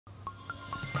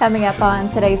Coming up on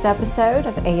today's episode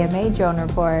of AMA Drone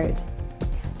Report.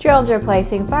 Drones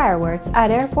replacing fireworks at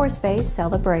Air Force Base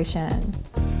celebration.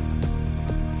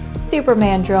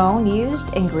 Superman drone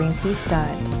used in Greenpeace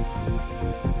stunt.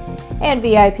 And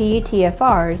VIP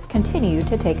TFRs continue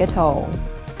to take a toll.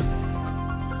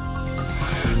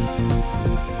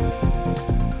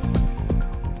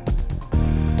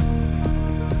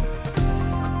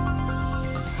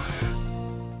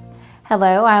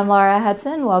 Hello, I'm Laura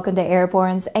Hudson. Welcome to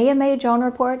Airborne's AMA Drone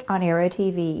Report on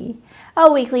Aero-TV,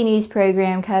 a weekly news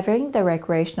program covering the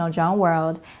recreational drone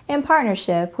world in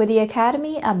partnership with the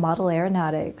Academy of Model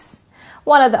Aeronautics,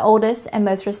 one of the oldest and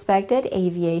most respected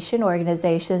aviation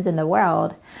organizations in the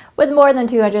world, with more than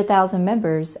 200,000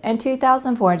 members and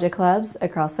 2,400 clubs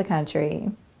across the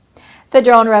country. The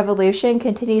drone revolution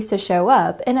continues to show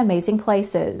up in amazing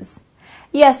places.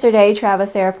 Yesterday,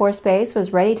 Travis Air Force Base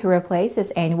was ready to replace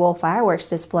its annual fireworks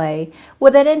display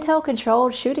with an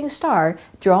Intel-controlled shooting star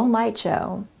drone light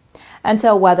show,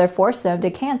 until weather forced them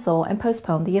to cancel and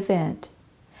postpone the event.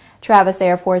 Travis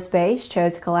Air Force Base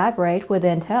chose to collaborate with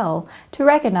Intel to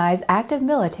recognize active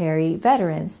military,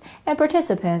 veterans, and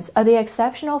participants of the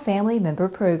Exceptional Family Member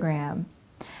Program.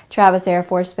 Travis Air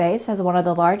Force Base has one of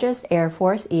the largest Air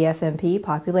Force EFMP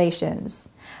populations.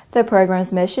 The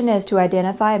program's mission is to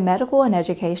identify medical and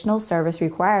educational service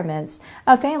requirements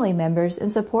of family members in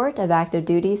support of active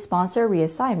duty sponsor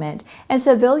reassignment and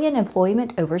civilian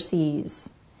employment overseas.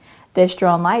 This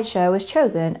drone light show is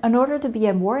chosen in order to be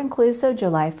a more inclusive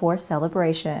July 4th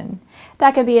celebration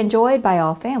that can be enjoyed by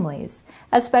all families,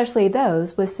 especially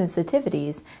those with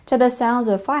sensitivities to the sounds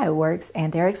of fireworks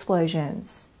and their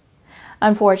explosions.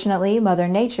 Unfortunately, Mother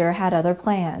Nature had other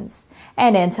plans,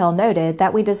 and Intel noted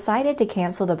that we decided to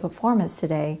cancel the performance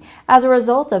today as a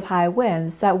result of high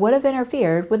winds that would have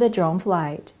interfered with the drone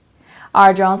flight.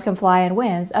 Our drones can fly in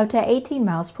winds up to 18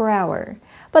 miles per hour,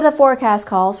 but the forecast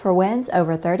calls for winds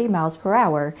over 30 miles per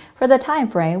hour for the time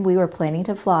frame we were planning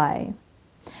to fly.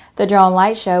 The drone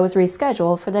light show was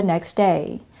rescheduled for the next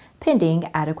day, pending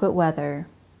adequate weather.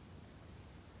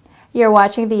 You're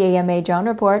watching the AMA Drone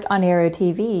Report on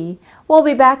Aero-TV. We'll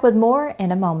be back with more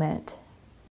in a moment.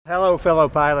 Hello, fellow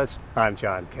pilots. I'm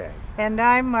John King. And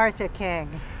I'm Martha King.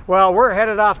 Well, we're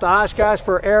headed off to Oshkosh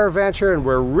for AirVenture, and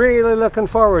we're really looking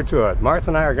forward to it. Martha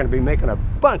and I are going to be making a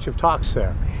bunch of talks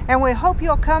there. And we hope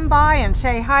you'll come by and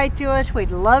say hi to us.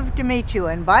 We'd love to meet you.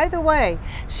 And by the way,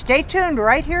 stay tuned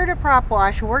right here to Prop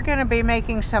Wash. We're going to be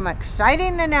making some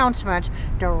exciting announcements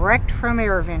direct from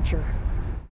AirVenture.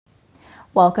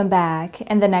 Welcome back.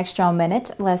 In the next Drone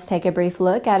Minute, let's take a brief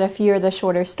look at a few of the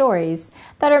shorter stories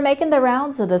that are making the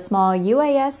rounds of the small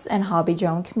UAS and hobby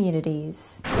drone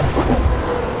communities.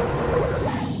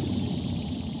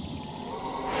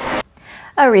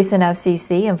 A recent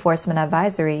FCC Enforcement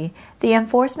Advisory, the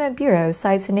Enforcement Bureau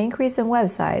cites an increase in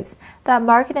websites that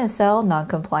market and sell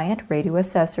non-compliant radio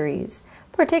accessories,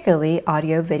 particularly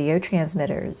audio-video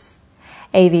transmitters.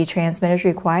 AV transmitters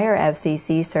require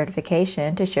FCC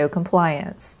certification to show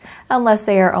compliance, unless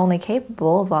they are only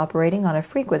capable of operating on a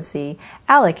frequency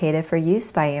allocated for use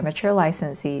by amateur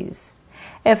licensees.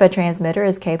 If a transmitter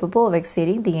is capable of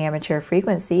exceeding the amateur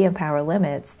frequency and power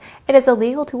limits, it is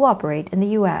illegal to operate in the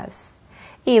U.S.,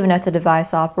 even if the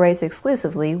device operates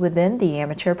exclusively within the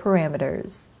amateur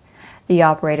parameters. The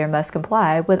operator must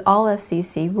comply with all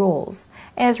FCC rules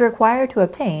and is required to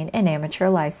obtain an amateur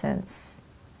license.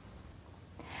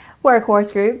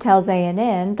 Workhorse Group tells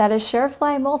ANN that a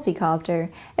ShareFly Multicopter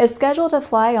is scheduled to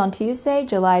fly on Tuesday,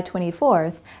 July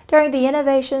 24th during the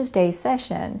Innovations Day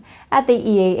session at the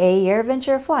EAA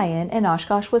AirVenture Fly-In in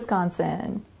Oshkosh,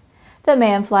 Wisconsin. The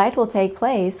manned flight will take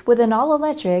place with an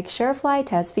all-electric ShareFly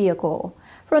test vehicle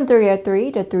from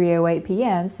 3:03 to 3:08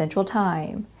 p.m. Central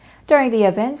Time during the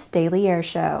event's daily air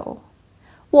show.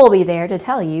 We'll be there to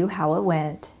tell you how it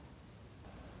went.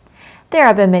 There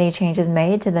have been many changes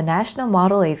made to the National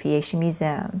Model Aviation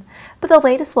Museum, but the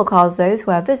latest will cause those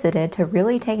who have visited to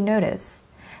really take notice.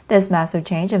 This massive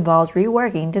change involves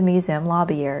reworking the museum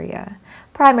lobby area,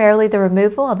 primarily the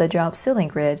removal of the drop ceiling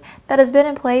grid that has been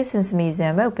in place since the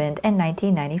museum opened in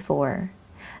 1994.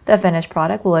 The finished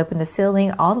product will open the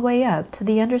ceiling all the way up to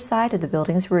the underside of the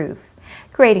building's roof,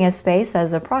 creating a space that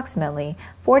is approximately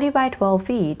 40 by 12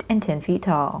 feet and 10 feet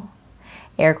tall.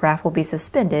 Aircraft will be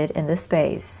suspended in the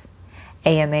space.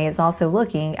 AMA is also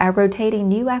looking at rotating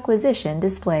new acquisition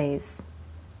displays.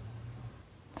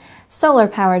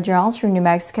 Solar-powered drones from New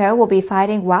Mexico will be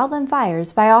fighting wildland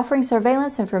fires by offering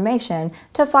surveillance information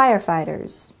to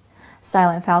firefighters.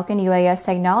 Silent Falcon UAS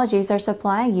Technologies are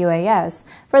supplying UAS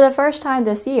for the first time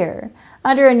this year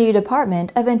under a new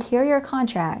Department of Interior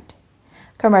contract.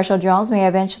 Commercial drones may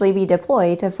eventually be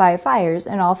deployed to fight fires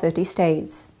in all 50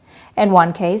 states. In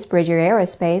one case, Bridger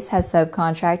Aerospace has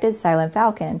subcontracted Silent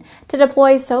Falcon to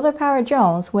deploy solar-powered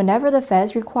drones whenever the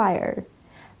feds require.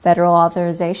 Federal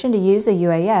authorization to use a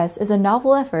UAS is a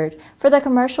novel effort for the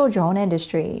commercial drone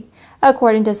industry,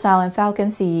 according to Silent Falcon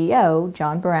CEO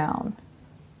John Brown.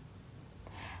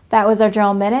 That was our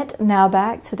Drone Minute. Now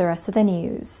back to the rest of the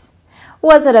news.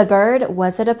 Was it a bird?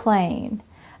 Was it a plane?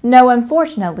 No,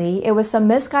 unfortunately, it was some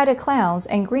misguided clowns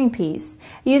and Greenpeace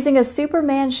using a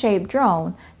Superman-shaped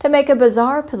drone to make a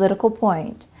bizarre political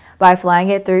point by flying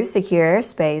it through secure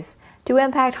airspace to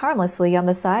impact harmlessly on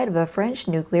the side of a French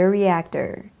nuclear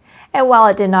reactor. And while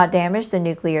it did not damage the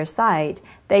nuclear site,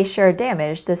 they sure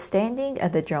damaged the standing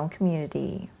of the drone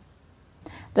community.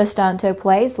 The stunt took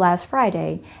place last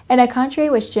Friday in a country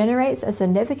which generates a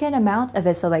significant amount of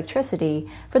its electricity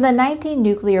from the 19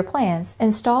 nuclear plants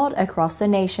installed across the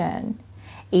nation.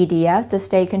 EDF, the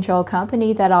state-controlled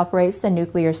company that operates the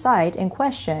nuclear site in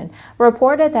question,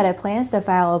 reported that it plans to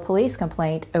file a police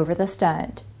complaint over the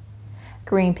stunt.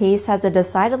 Greenpeace has a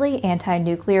decidedly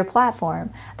anti-nuclear platform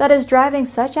that is driving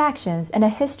such actions in a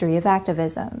history of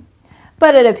activism.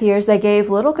 But it appears they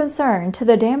gave little concern to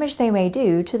the damage they may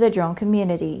do to the drone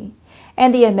community,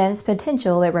 and the immense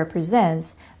potential it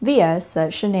represents via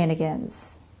such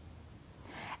shenanigans.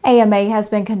 AMA has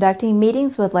been conducting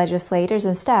meetings with legislators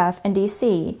and staff in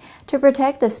D.C. to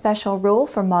protect the special rule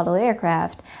for model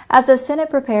aircraft as the Senate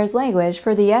prepares language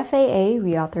for the FAA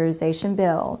Reauthorization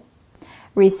bill.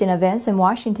 Recent events in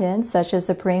Washington, such as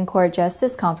Supreme Court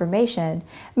Justice confirmation,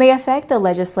 may affect the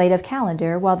legislative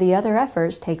calendar while the other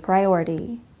efforts take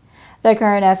priority. The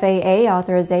current FAA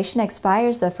authorization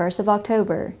expires the 1st of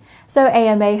October, so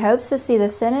AMA hopes to see the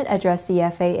Senate address the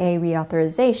FAA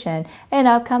reauthorization in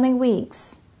upcoming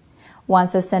weeks.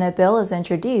 Once a Senate bill is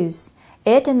introduced,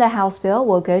 it and the House bill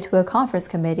will go to a conference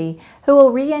committee who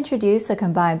will reintroduce a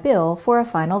combined bill for a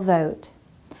final vote.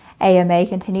 AMA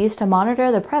continues to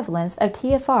monitor the prevalence of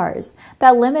TFRs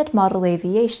that limit model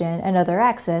aviation and other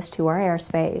access to our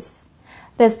airspace.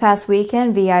 This past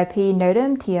weekend, VIP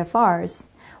NOTAM TFRs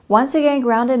once again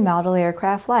grounded model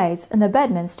aircraft flights in the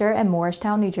Bedminster and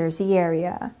Morristown, New Jersey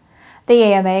area. The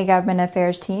AMA Government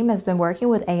Affairs team has been working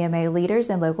with AMA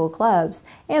leaders and local clubs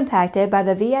impacted by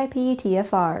the VIP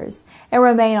TFRs and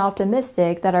remain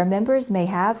optimistic that our members may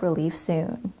have relief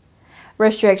soon.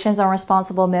 Restrictions on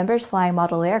responsible members flying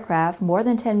model aircraft more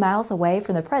than 10 miles away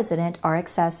from the president are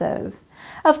excessive.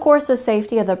 Of course, the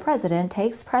safety of the president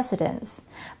takes precedence,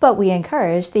 but we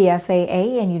encourage the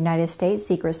FAA and United States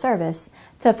Secret Service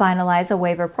to finalize a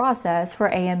waiver process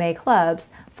for AMA clubs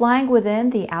flying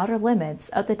within the outer limits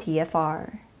of the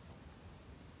TFR.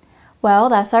 Well,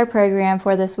 that's our program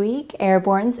for this week.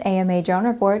 Airborne's AMA Drone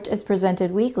Report is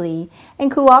presented weekly in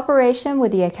cooperation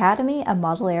with the Academy of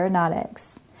Model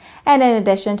Aeronautics. And in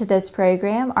addition to this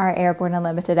program, our Airborne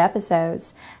Unlimited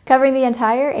episodes, covering the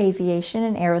entire aviation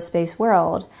and aerospace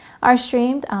world, are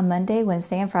streamed on Monday,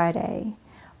 Wednesday, and Friday,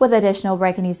 with additional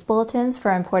breaking news bulletins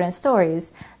for important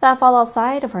stories that fall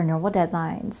outside of our normal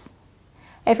deadlines.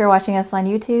 If you're watching us on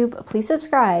YouTube, please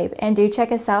subscribe and do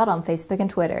check us out on Facebook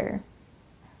and Twitter.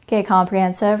 Get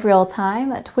comprehensive,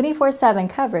 real-time, 24/7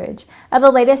 coverage of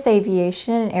the latest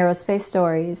aviation and aerospace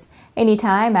stories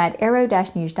anytime at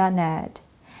aero-news.net.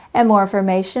 And more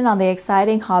information on the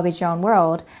exciting hobby drone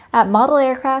world at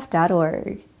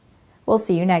modelaircraft.org. We'll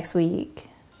see you next week.